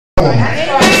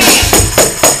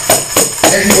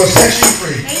And he will set you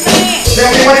free. Amen. Tell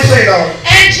me what he say, though.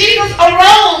 And Jesus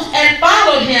arose and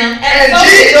followed him. And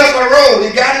Jesus arose.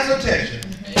 He got his attention.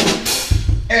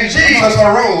 And Jesus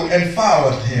arose and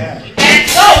followed him. And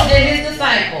so did his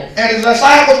disciples. And his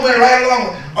disciples went right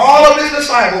along. All of his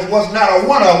disciples was not a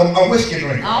one of them a whiskey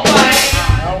drinker. All right.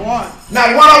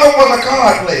 Not one of them was a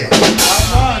card player.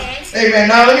 Amen.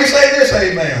 Now let me say this,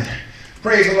 amen.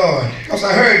 Praise the Lord. Because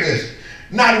I heard this.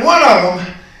 Not one of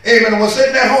them, amen, was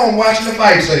sitting at home watching the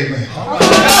fights, amen. Come on,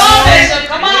 Bishop.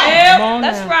 Come on. Yep,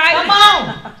 that's right. Come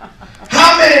on.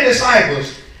 How many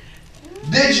disciples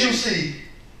did you see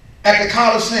at the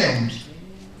Colosseums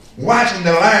watching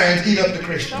the lions eat up the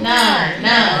Christians? None.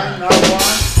 Got no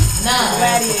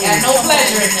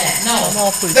pleasure in that. No.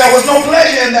 There was no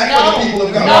pleasure in that for the people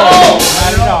of God. No.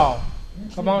 Not at all.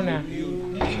 Come on now.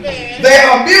 They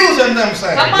are abusing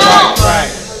themselves. Come on. Right.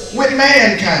 With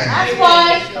mankind. That's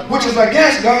right. Which is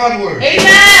against God's word.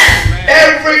 Amen.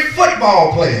 Every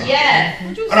football player. Yes.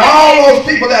 And all those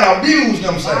people that abuse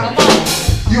themselves. Come on.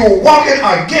 You're walking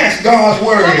against God's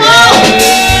word. Come on.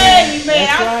 Amen.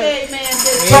 I say amen.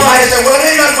 Somebody said, well, it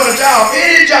ain't nothing but a job.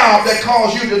 Any job that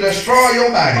calls you to destroy your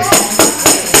body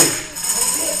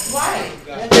Right.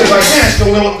 is against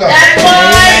the will of God. That's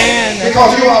right.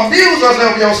 Because you abuse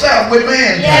yourself with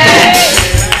mankind. Yes.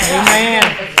 Amen.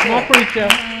 Come on, preacher.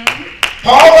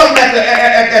 Paul wasn't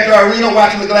at the arena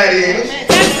watching the gladiators.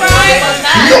 That's right.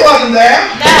 You wasn't there.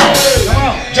 No.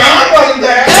 John wasn't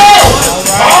there. No.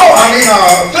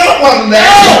 Philip wasn't there.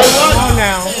 Come on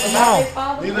now. Come on.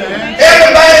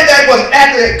 Everybody that was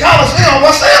at the Colosseum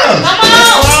was sinners. Come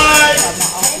on.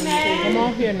 Come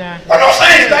on here now. But no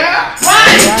saints there.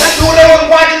 Right. That's who they was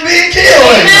watching being killed.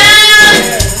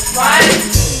 Amen. Right.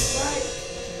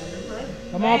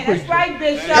 Come on, That's preacher. right,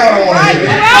 Bishop. Y'all don't want to hear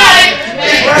That's that. right.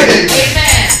 It's right.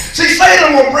 Amen. See,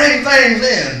 Satan will bring things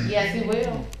in Yes, he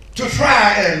will. to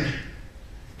try and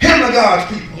hinder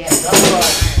God's people. Yes, that's right.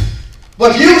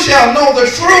 But you shall know the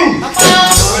truth. Come on.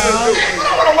 I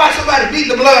don't want to watch somebody beat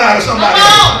the blood out of somebody. Come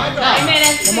on. No. Amen.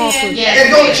 That's Come on, sin. preacher. Yes. And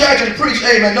go to church and preach,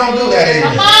 amen. Don't do that,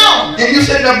 Come amen. on. And you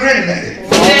sitting up grinning at it.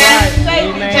 Yes.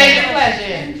 Amen. Taking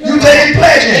pleasure. You taking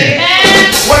pleasure in it. Amen.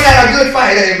 Wasn't that a good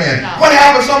fight, amen? No. What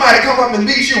happened if somebody come up and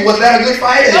beat you? Was that a good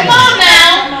fight, amen? Come on now.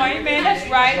 Come on, amen. That's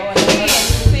right.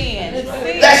 Sin.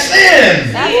 That's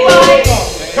sin. That's right.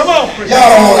 Come on,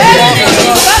 Y'all don't want to hear it.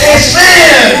 It's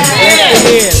sin. Yes,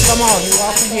 it is. Come on, you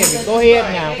walk and get it. Go ahead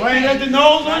now. Ain't got the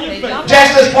nose on your face.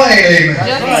 Just as plain, amen.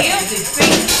 Just as guilty. See?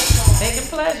 Taking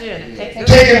pleasure in it.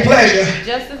 Taking pleasure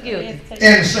Just as guilty.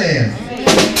 in sin,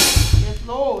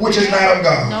 which is not of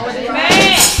God. No, it is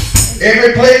Amen. not.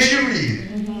 Every place you read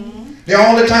it. The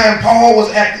only time Paul was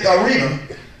at the arena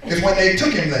is when they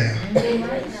took him there.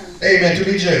 Amen. To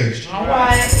be judged. All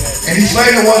right. And he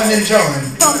certainly wasn't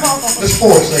enjoying the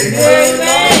sports, amen.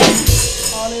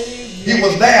 He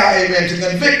was there, amen, to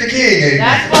convict the king, amen.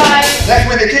 That's right. That's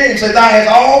when the king said, thou hast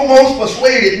almost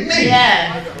persuaded me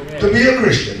Yeah. to be a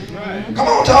Christian. Come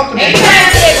on, talk to me. Amen.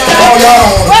 Oh, y'all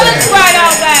don't Well, understand. it's right all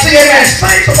that. See, amen,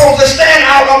 saints supposed to stand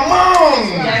out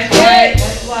among That's right.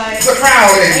 That's right. the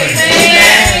crowd, amen.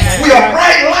 Amen. We are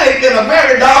bright light in a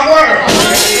very dark world.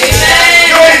 Amen.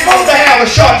 You ain't supposed to have a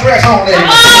short dress on, amen. Come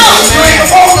on. You ain't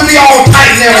supposed to be all tight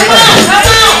and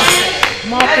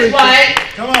Come on. everything. Come on. Come on, That's preacher. right.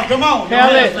 Come on.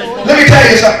 Tell it. Let me tell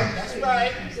you something.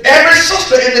 Every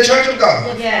sister in the church of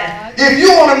God, Yeah. if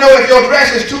you want to know if your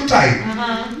dress is too tight,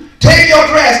 take your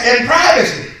dress in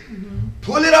privacy.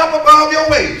 Pull it up above your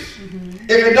waist.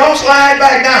 If it don't slide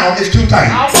back down, it's too tight.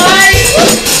 All right.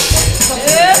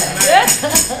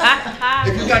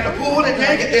 If you got to pull it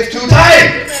naked, it's too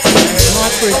tight. Come on,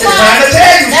 preacher. I'm trying to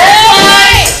tell you, That's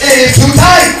right. it is too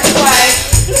tight. That's right.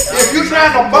 If you're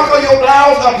trying to buckle your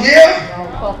blouse up here,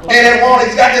 and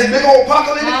it's got this big old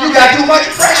buckle in it, you got too much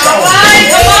pressure All on it.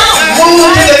 right. Come on.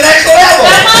 Move to the next level.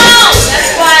 Come on. That's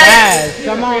right. Guys,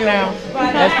 come on now.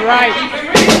 That's right.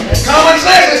 Common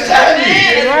sense is telling Man, me.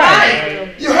 that's right.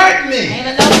 You hurt me. Ain't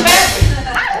enough fabric.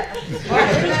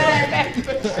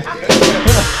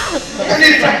 You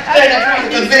need to try to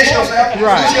convince yourself.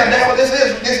 Right. You see, the devil, this.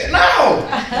 No. It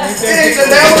ain't the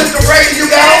devil, it's the pressure you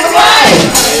got on the line.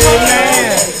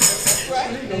 Amen.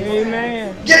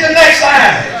 Amen. Get the next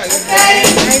side. Okay.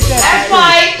 That's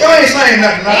right. You ain't saying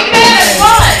nothing now. Amen. That's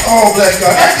right. Oh, bless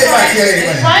God. Let's get back here,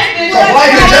 amen. Right. So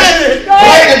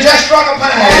lightning just struck a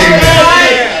pine, amen.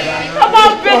 Come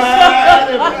on, Bishop.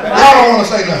 Y'all don't want to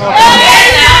say nothing.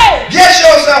 Get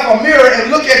yourself a mirror and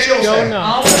look at yourself.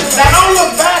 No. Now don't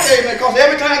look back, amen, because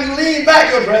every time you lean back,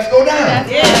 your dress go down.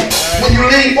 Yeah. When you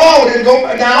lean forward, it go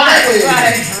down that way.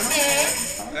 Right.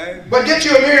 But get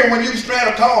you a mirror when you stand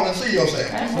up tall and see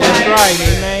yourself. That's right,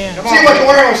 amen. See what the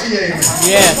world see, amen.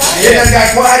 Yes. It done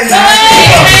got quiet in the house.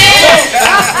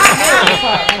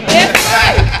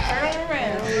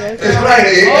 It's right,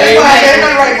 amen. Ain't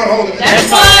nothing right but holiness.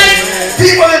 That's fine.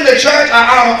 People in the church are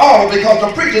out of order because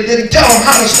the preacher didn't tell them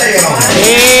how to stay in order.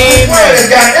 The word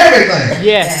has got everything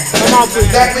Yes. Come on,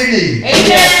 preacher. that we need.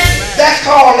 Amen. That's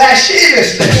called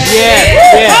lasciviousness.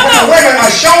 Yes. Yes. When the women are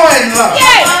showing lust.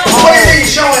 What do you mean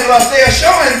showing lust? They are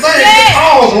showing things that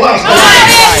cause lust.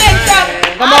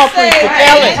 Come on, preacher.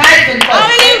 Ellis.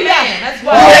 Hallelujah. That's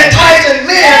You're why. enticing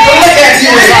men to look at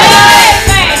you.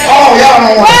 Oh, y'all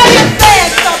don't want to.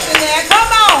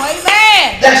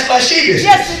 That's lascivious.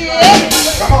 Yes, it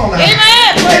is. Come on now. Amen.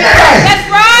 Ain't that right? That's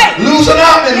right. Loosen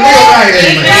up and live right,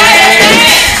 amen.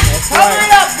 Cover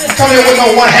it up. Come here with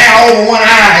no one hair over one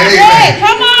eye, Hey, amen.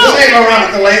 come on. This ain't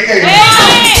Veronica Lake, amen.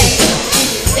 Amen.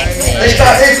 They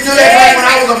used to do that back when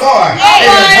I was a boy.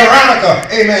 Amen. Veronica,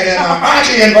 amen. And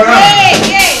Archie and Veronica.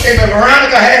 Amen.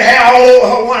 Veronica had hair all over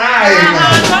her one eye,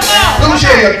 amen. Come on. Loose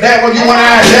your devil, you one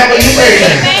eye, devil, you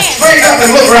amen. Straighten up and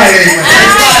look right, amen.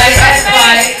 That's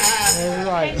right. That's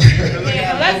right.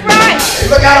 That's right. Hey,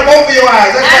 look out of both of your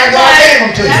eyes. That's why God gave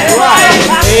them to you. That's right.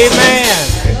 Amen.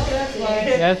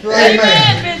 That's right.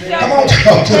 Amen. Bishop. Come on,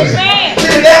 talk to me. Amen. See,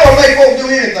 the devil make folks do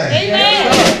anything.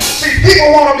 Amen. See,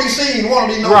 people want to be seen,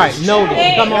 want to be noticed. Right.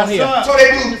 Notice. Come on here. So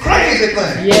they do crazy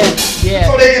things. Yes. Yes.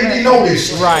 So they can be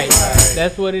noticed. Right.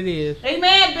 That's what it is.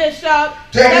 Amen, Bishop.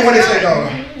 Tell me what they say, daughter.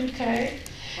 Okay.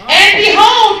 And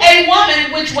behold, a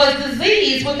woman which was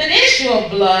diseased with an issue of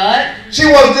blood. She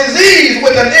was diseased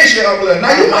with an issue of blood.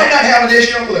 Now, you might not have an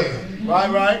issue of blood.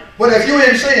 Right. But if you're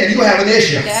in sin, you have an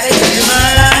issue.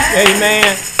 Amen.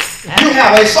 You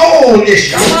have a soul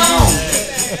issue. Come on.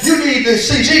 You need to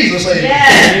see Jesus, amen.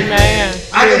 Yes. Amen.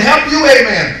 I can help you,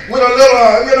 amen, with a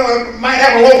little, might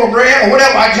have a loaf of bread or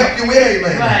whatever I can help you with,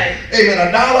 amen. Right. Amen,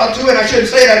 $1 or $2, and I shouldn't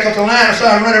say that because the line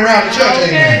started running around the church,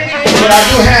 amen. But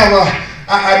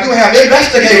I do have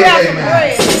investigators, amen.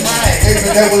 Right.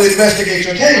 Amen, that will investigate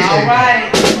your case, All amen.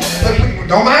 right. But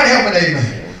don't mind helping,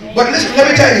 amen. But listen, let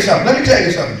me tell you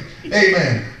something.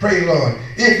 Amen. Praise the Lord.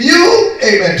 If you,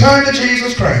 amen, turn to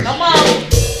Jesus Christ, Come on.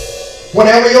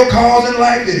 whatever your cause in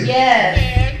life is, Yes.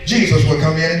 Jesus will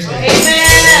come in and save you.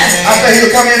 Amen. I say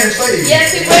he'll come in and save you.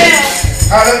 Yes, he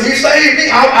will. He saved me.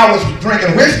 I was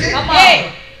drinking whiskey. Come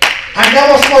on. I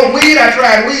never smoked weed. I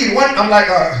tried weed one. I'm like,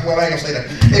 well, I ain't gonna say that.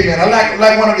 Amen. I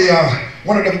like one of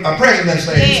the presidents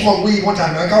said. He smoked weed one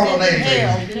time. I call no names.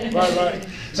 Right.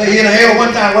 So he inhaled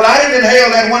one time. Well, I didn't inhale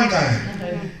that one time,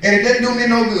 and it didn't do me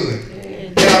no good.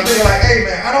 And I figure like, hey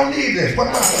man, I don't need this.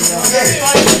 What?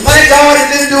 Thank God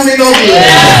it didn't do me no good.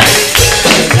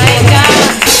 Thank God.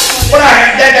 But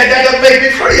that doesn't make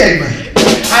me free, amen.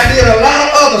 I did a lot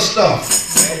of other stuff.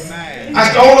 I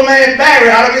stole a man's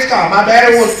battery out of his car. My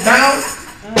battery was down.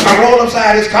 I rolled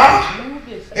upside his car.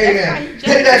 Amen.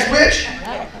 Hit that switch.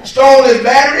 Stole his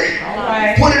battery.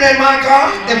 Put it in my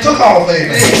car and took off,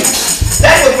 amen.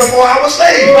 That was before I was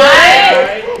saved.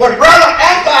 Right. But brother,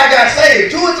 after I got saved,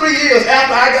 2 or 3 years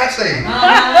after I got saved,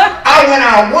 I went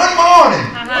out one morning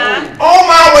on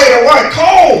my way to work,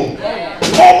 cold,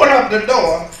 opened up the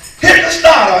door, hit the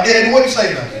starter, and it wouldn't say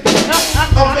nothing.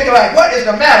 I'm thinking like, what is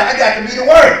the matter? I got to be to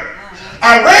work.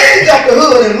 I raised up the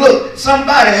hood and looked,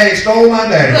 somebody had stole my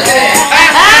battery.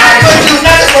 I couldn't do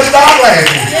nothing but start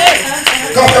laughing.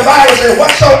 Because the Bible said,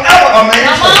 whatsoever a man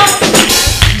sows,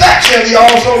 that shall he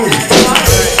also reap.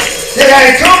 It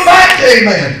had come back,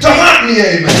 amen, to hunt me,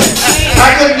 amen.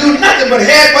 I couldn't do nothing but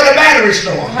head for the battery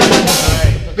store.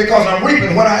 Because I'm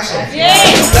reaping what I sow.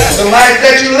 The life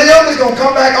that you live is going to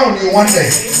come back on you one day.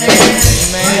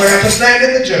 You will have to stand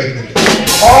in the judgment.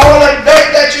 All the dirt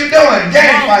that you're doing,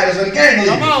 gang fighters and gang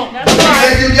leaders, you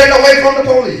think you're getting away from the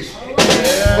police.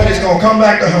 But it's going to come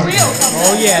back to hunt you.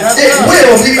 Oh, yeah. It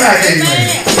will be back,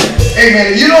 amen.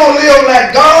 Amen. If you don't live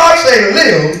like God say to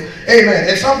live, amen.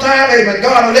 And sometimes, amen,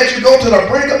 God will let you go to the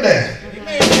brink of death.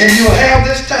 And you'll have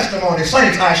this testimony,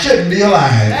 saints, I shouldn't be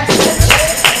alive.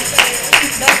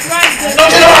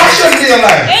 Don't you know I shouldn't be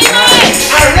alive?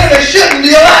 I really shouldn't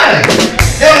be alive.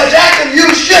 Ellis Jackson